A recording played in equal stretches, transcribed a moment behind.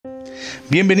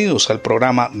Bienvenidos al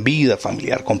programa Vida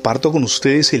Familiar. Comparto con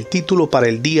ustedes el título para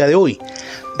el día de hoy: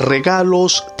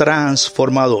 Regalos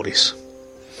transformadores.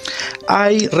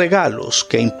 Hay regalos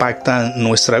que impactan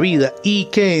nuestra vida y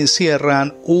que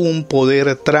encierran un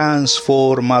poder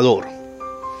transformador.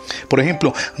 Por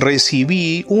ejemplo,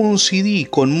 recibí un CD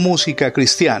con música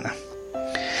cristiana.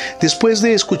 Después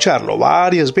de escucharlo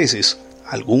varias veces,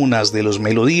 algunas de las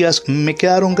melodías me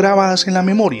quedaron grabadas en la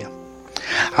memoria.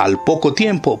 Al poco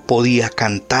tiempo podía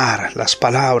cantar las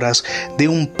palabras de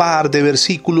un par de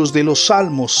versículos de los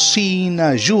Salmos sin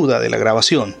ayuda de la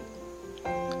grabación.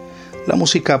 La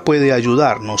música puede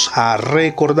ayudarnos a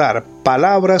recordar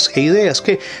palabras e ideas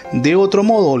que de otro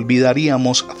modo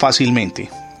olvidaríamos fácilmente.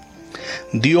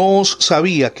 Dios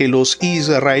sabía que los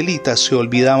israelitas se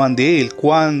olvidaban de Él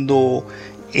cuando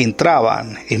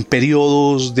entraban en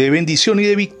periodos de bendición y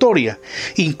de victoria.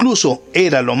 Incluso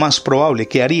era lo más probable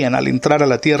que harían al entrar a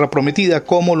la tierra prometida,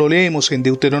 como lo leemos en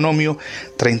Deuteronomio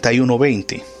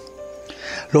 31:20.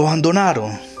 Lo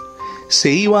abandonaron,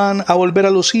 se iban a volver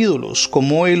a los ídolos,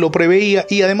 como Él lo preveía,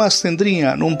 y además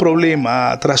tendrían un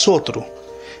problema tras otro.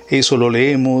 Eso lo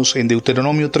leemos en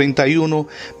Deuteronomio 31,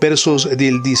 versos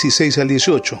del 16 al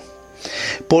 18.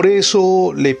 Por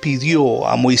eso le pidió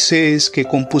a Moisés que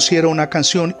compusiera una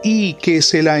canción y que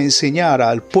se la enseñara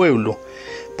al pueblo,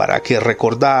 para que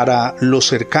recordara lo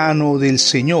cercano del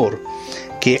Señor,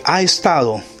 que ha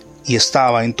estado y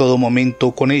estaba en todo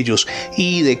momento con ellos,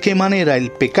 y de qué manera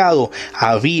el pecado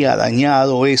había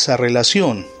dañado esa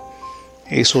relación.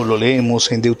 Eso lo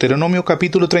leemos en Deuteronomio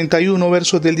capítulo 31,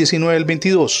 versos del 19 al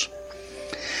 22.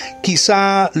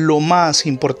 Quizá lo más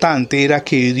importante era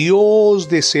que Dios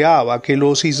deseaba que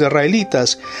los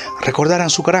israelitas recordaran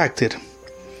su carácter.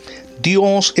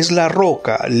 Dios es la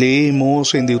roca,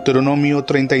 leemos en Deuteronomio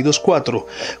 32:4,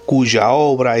 cuya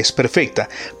obra es perfecta,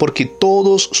 porque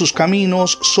todos sus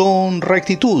caminos son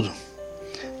rectitud.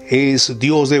 Es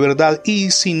Dios de verdad y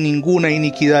sin ninguna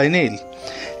iniquidad en él.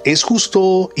 Es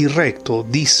justo y recto,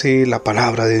 dice la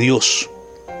palabra de Dios.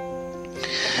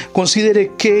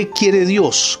 Considere qué quiere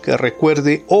Dios que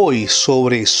recuerde hoy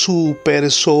sobre su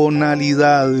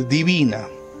personalidad divina,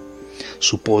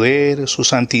 su poder, su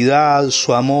santidad,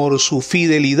 su amor, su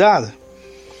fidelidad.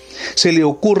 ¿Se le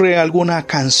ocurre alguna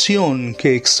canción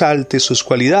que exalte sus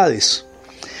cualidades?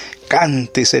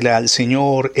 Cántesela al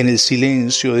Señor en el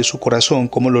silencio de su corazón,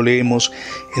 como lo leemos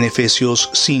en Efesios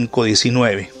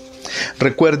 5:19.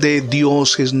 Recuerde,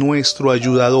 Dios es nuestro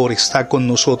ayudador, está con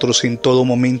nosotros en todo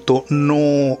momento,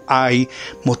 no hay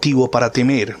motivo para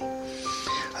temer.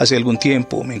 Hace algún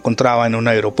tiempo me encontraba en un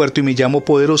aeropuerto y me llamó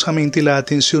poderosamente la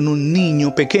atención un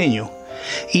niño pequeño.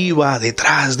 Iba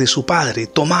detrás de su padre,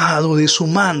 tomado de su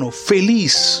mano,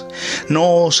 feliz.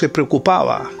 No se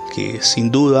preocupaba, que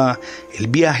sin duda el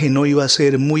viaje no iba a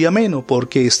ser muy ameno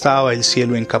porque estaba el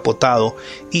cielo encapotado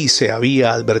y se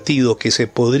había advertido que se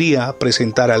podría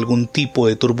presentar algún tipo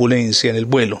de turbulencia en el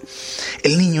vuelo.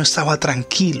 El niño estaba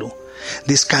tranquilo,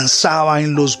 descansaba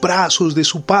en los brazos de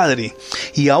su padre,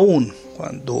 y aún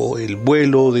cuando el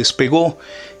vuelo despegó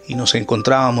y nos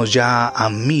encontrábamos ya a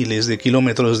miles de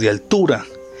kilómetros de altura,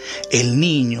 el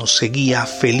niño seguía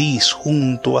feliz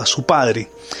junto a su padre,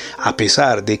 a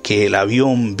pesar de que el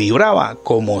avión vibraba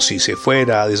como si se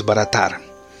fuera a desbaratar.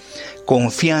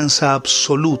 Confianza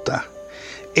absoluta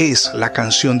es la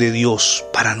canción de Dios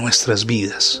para nuestras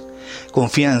vidas.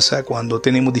 Confianza cuando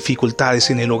tenemos dificultades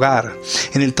en el hogar,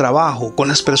 en el trabajo, con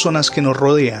las personas que nos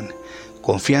rodean.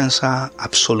 Confianza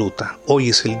absoluta. Hoy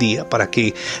es el día para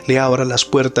que le abra las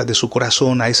puertas de su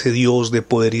corazón a ese Dios de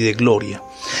poder y de gloria.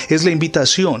 Es la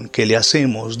invitación que le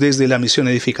hacemos desde la misión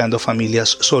Edificando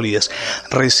Familias Sólidas.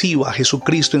 Reciba a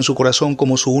Jesucristo en su corazón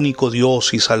como su único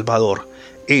Dios y Salvador.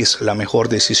 Es la mejor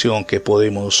decisión que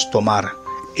podemos tomar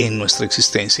en nuestra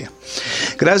existencia.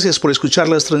 Gracias por escuchar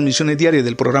las transmisiones diarias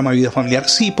del programa Vida Familiar.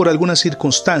 Si por alguna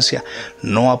circunstancia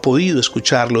no ha podido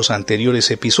escuchar los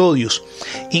anteriores episodios,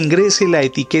 ingrese la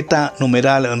etiqueta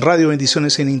numeral Radio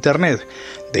Bendiciones en Internet.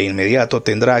 De inmediato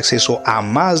tendrá acceso a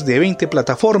más de 20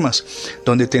 plataformas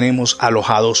donde tenemos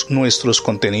alojados nuestros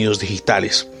contenidos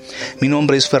digitales. Mi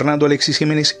nombre es Fernando Alexis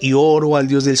Jiménez y oro al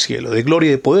Dios del cielo, de gloria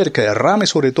y de poder, que derrame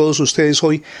sobre todos ustedes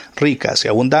hoy ricas y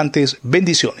abundantes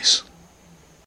bendiciones.